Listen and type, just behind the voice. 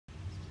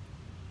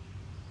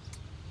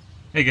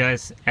Hey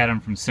guys, Adam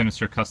from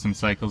Sinister Custom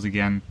Cycles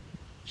again.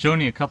 Showing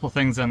you a couple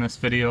things on this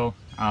video.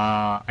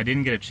 I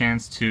didn't get a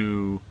chance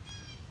to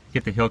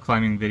get the hill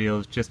climbing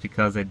videos just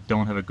because I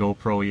don't have a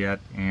GoPro yet,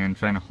 and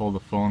trying to hold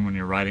the phone when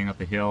you're riding up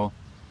the hill,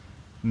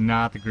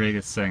 not the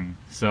greatest thing.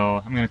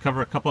 So I'm going to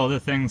cover a couple other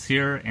things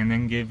here and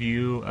then give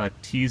you a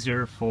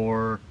teaser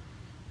for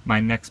my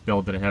next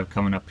build that I have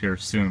coming up here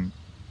soon.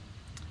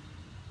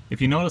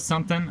 If you notice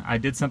something, I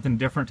did something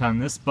different on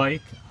this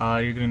bike.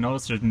 You're going to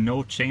notice there's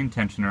no chain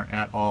tensioner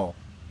at all.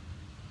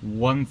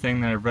 One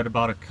thing that I've read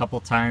about a couple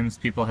times,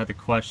 people had the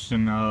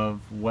question of,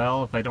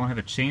 well, if I don't have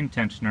a chain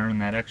tensioner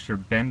and that extra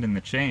bend in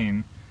the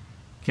chain,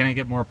 can I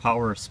get more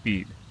power or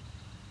speed?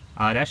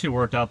 It actually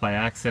worked out by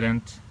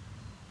accident.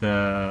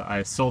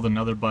 I sold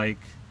another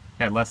bike,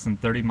 had less than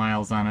 30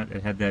 miles on it.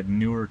 It had that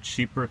newer,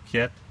 cheaper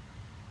kit,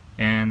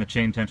 and the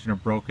chain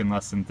tensioner broke in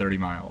less than 30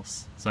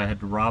 miles. So I had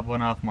to rob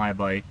one off my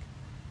bike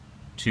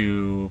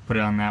to put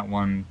it on that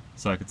one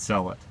so I could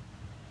sell it.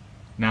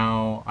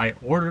 Now, I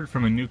ordered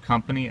from a new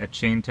company a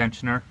chain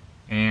tensioner,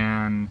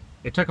 and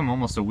it took them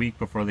almost a week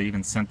before they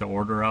even sent the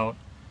order out.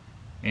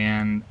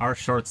 And our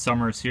short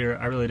summers here,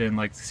 I really didn't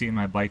like seeing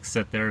my bike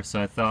sit there,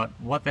 so I thought,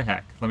 what the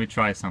heck, let me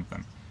try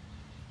something.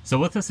 So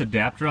with this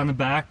adapter on the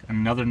back,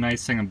 another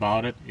nice thing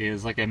about it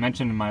is, like I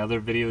mentioned in my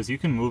other videos, you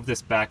can move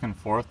this back and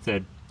forth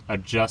to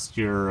adjust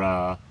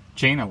your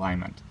chain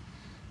alignment.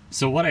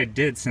 So what I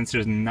did, since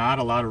there's not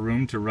a lot of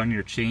room to run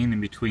your chain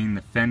in between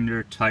the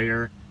fender,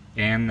 tire,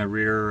 and the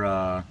rear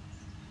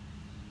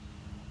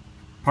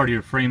part of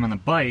your frame on the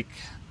bike,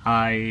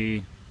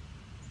 I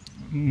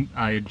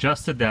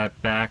adjusted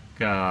that back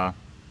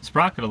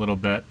sprocket a little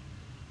bit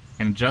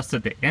and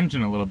adjusted the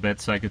engine a little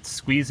bit so I could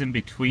squeeze in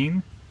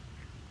between,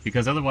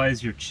 because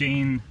otherwise your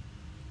chain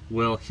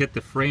will hit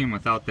the frame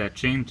without that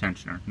chain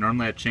tensioner.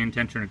 Normally that chain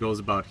tensioner goes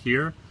about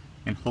here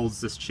and holds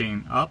this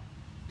chain up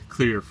to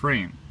clear your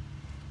frame.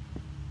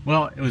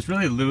 Well, it was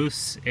really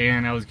loose,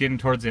 and I was getting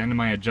towards the end of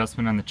my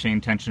adjustment on the chain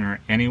tensioner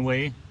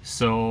anyway,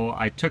 so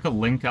I took a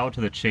link out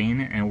to the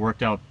chain and it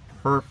worked out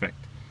perfect.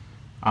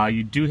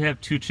 You do have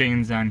two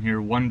chains on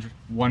here,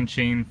 one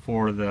chain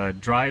for the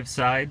drive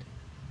side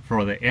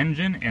for the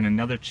engine and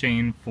another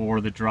chain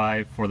for the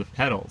drive for the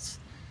pedals.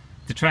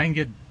 To try and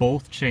get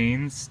both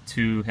chains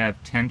to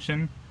have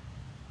tension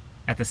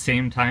at the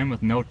same time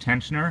with no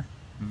tensioner,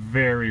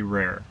 very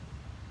rare.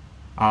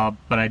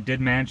 But I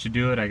did manage to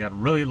do it. I got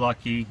really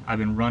lucky. I've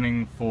been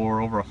running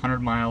for over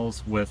 100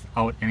 miles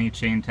without any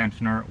chain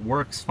tensioner. It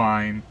works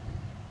fine.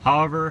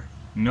 However,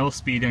 no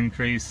speed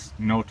increase,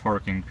 no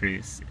torque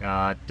increase.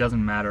 It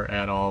doesn't matter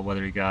at all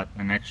whether you got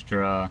an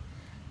extra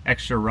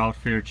route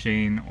for your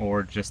chain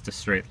or just a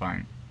straight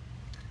line.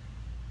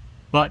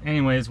 But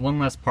anyways, one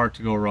less part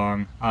to go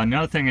wrong.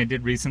 Another thing I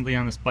did recently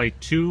on this bike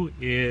too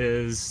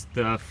is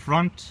the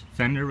front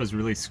fender was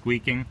really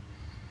squeaking.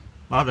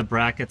 A lot of the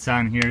brackets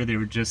on here, they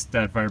were just,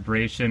 that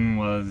vibration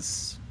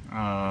was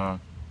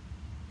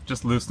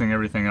just loosening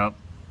everything up.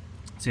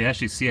 So you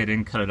actually see I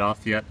didn't cut it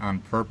off yet on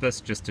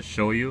purpose, just to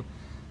show you.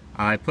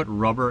 I put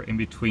rubber in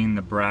between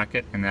the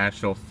bracket and the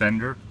actual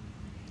fender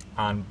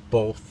on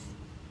both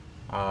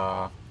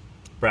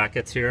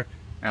brackets here.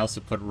 I also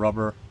put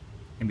rubber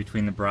in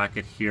between the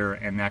bracket here,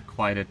 and that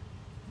quieted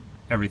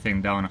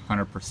everything down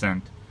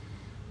 100%.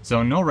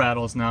 So no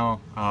rattles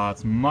now,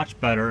 it's much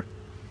better.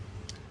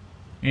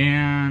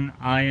 And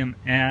I am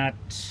at,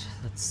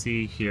 let's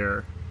see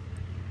here,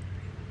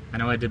 I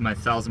know I did my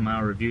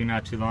 1,000-mile review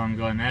not too long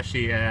ago. I'm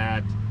actually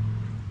at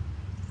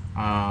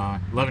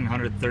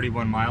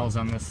 1,131 miles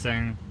on this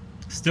thing.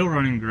 Still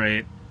running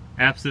great,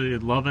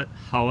 absolutely love it.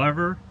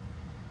 However,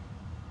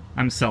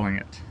 I'm selling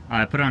it.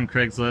 I put it on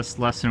Craigslist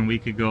less than a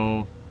week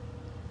ago,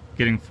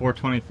 getting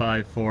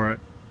 $425 for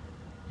it,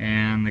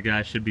 and the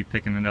guy should be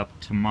picking it up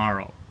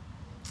tomorrow.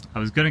 I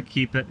was going to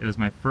keep it. It was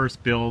my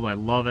first build. I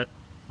love it.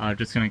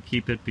 Just going to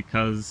keep it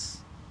because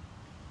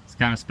it's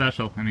kind of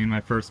special. I mean, my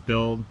first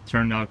build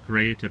turned out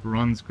great. It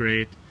runs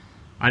great.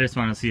 I just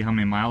want to see how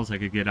many miles I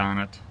could get on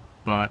it.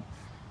 But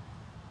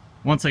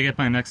once I get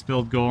my next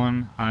build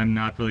going, I'm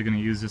not really going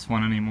to use this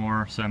one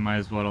anymore, so I might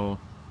as well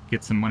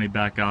get some money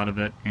back out of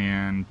it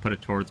and put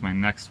it towards my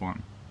next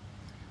one.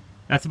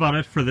 That's about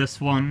it for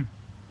this one.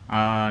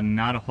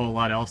 Not a whole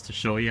lot else to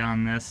show you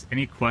on this.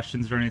 Any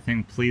questions or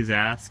anything, please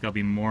ask. I'll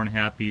be more than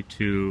happy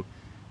to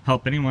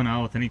help anyone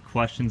out with any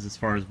questions as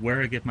far as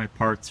where I get my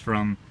parts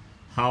from,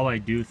 how I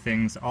do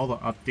things, all the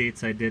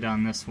updates I did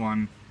on this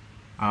one.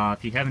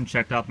 If you haven't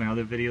checked out my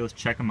other videos,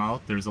 check them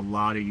out. There's a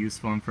lot of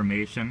useful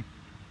information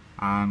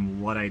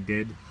on what I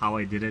did, how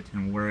I did it,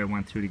 and where I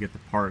went through to get the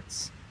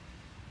parts.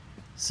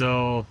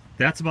 So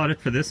that's about it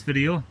for this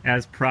video.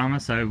 As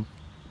promised, I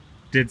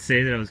did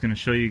say that I was going to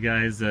show you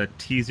guys a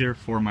teaser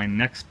for my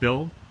next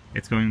build.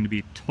 It's going to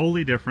be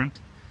totally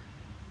different.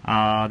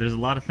 There's a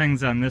lot of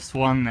things on this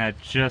one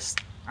that just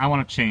I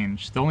want to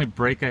change. The only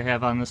brake I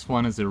have on this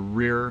one is a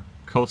rear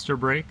coaster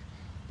brake.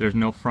 There's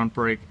no front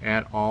brake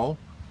at all.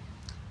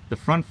 The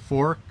front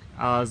fork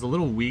is a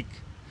little weak.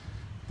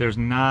 There's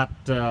not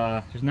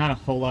a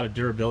whole lot of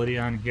durability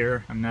on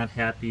here. I'm not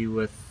happy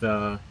with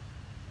the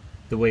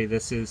the way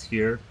this is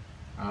here.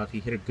 If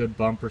you hit a good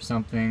bump or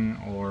something,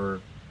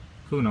 or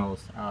who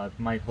knows, it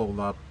might hold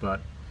up,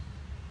 but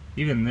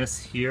even this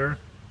here,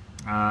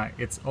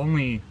 it's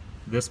only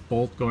this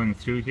bolt going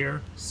through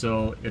here,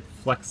 so it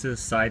flexes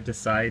side to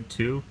side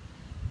too.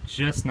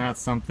 Just not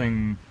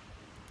something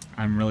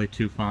I'm really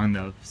too fond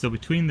of. So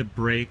between the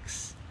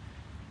brakes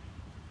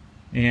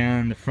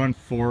and the front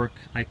fork,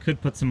 I could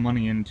put some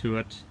money into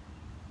it.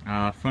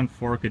 Front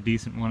fork, a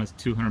decent one, is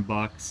 200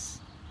 bucks.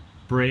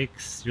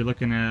 Brakes, you're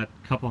looking at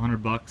a couple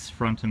 $100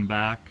 front and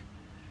back,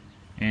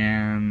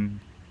 and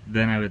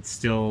then I would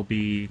still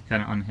be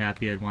kind of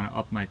unhappy. I'd want to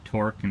up my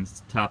torque and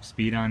top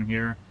speed on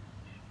here.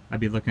 I'd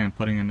be looking at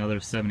putting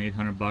another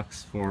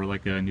 $700-800 for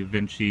like a New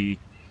Vinci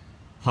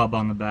hub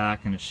on the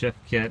back and a shift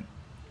kit.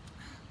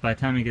 By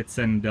the time it gets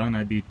said and done,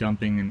 I'd be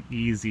dumping an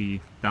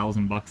easy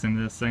 $1,000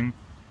 into this thing.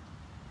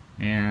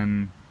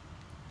 And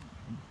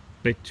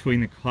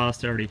between the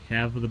cost I already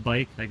have of the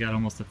bike, I got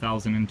almost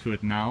 $1,000 into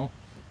it now.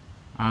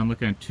 I'm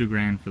looking at $2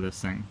 grand for this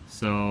thing.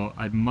 So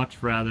I'd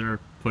much rather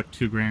put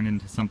 $2 grand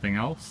into something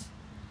else.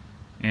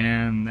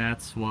 And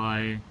that's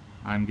why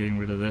I'm getting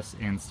rid of this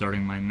and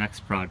starting my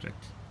next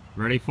project.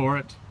 Ready for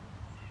it?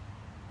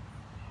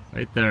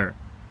 Right there.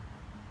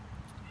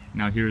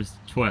 Now here's the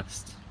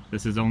twist.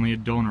 This is only a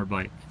donor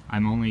bike.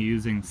 I'm only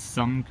using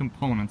some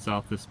components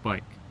off this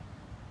bike.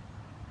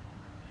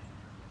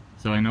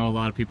 So I know a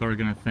lot of people are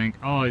going to think,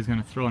 oh, he's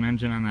going to throw an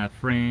engine on that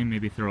frame,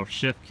 maybe throw a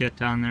shift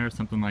kit on there,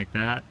 something like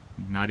that.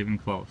 Not even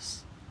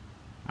close.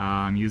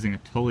 I'm using a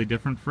totally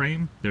different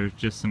frame. There's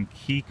just some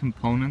key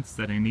components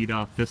that I need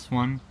off this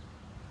one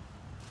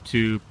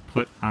to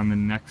put on the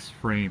next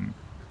frame.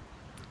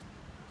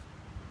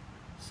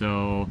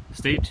 So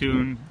stay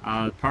tuned.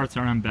 The parts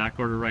aren't on back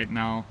order right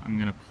now. I'm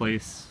going to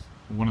place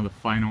one of the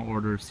final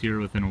orders here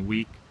within a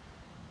week.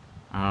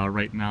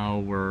 Right now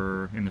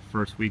we're in the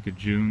first week of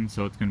June,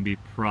 so it's going to be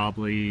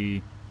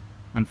probably,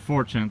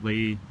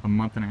 unfortunately, a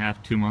month and a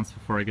half, 2 months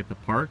before I get the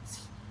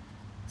parts.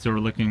 So we're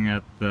looking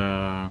at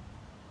the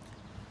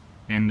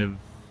end of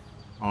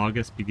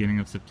August, beginning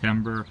of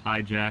September.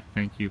 Hi Jack,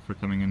 thank you for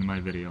coming into my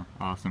video.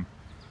 Awesome.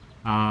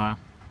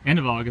 End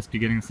of August,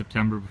 beginning of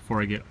September,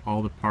 before I get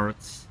all the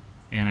parts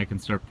and I can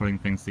start putting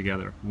things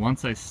together.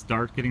 Once I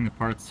start getting the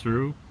parts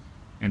through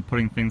and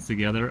putting things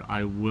together,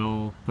 I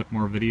will put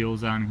more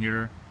videos on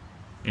here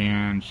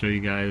and show you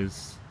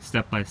guys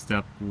step by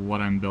step what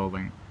I'm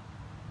building.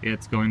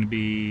 It's going to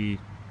be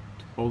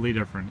totally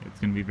different. It's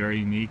going to be very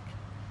unique.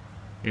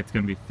 It's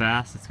going to be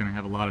fast. It's going to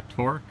have a lot of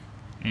torque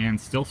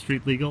and still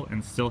street legal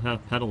and still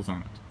have pedals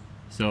on it.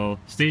 So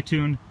stay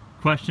tuned.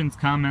 Questions,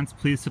 comments,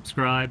 please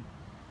subscribe.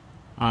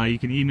 You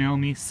can email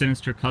me,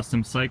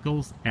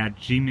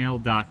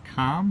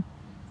 sinistercustomcycles@gmail.com,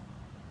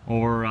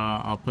 or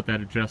I'll put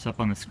that address up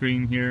on the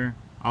screen here.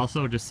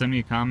 Also, just send me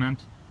a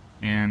comment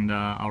and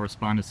I'll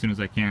respond as soon as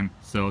I can.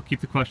 So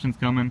keep the questions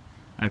coming.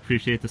 I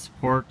appreciate the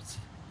support,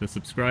 the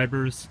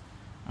subscribers.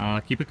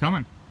 Keep it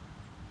coming.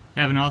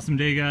 Have an awesome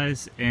day,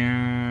 guys,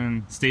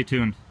 and stay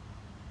tuned.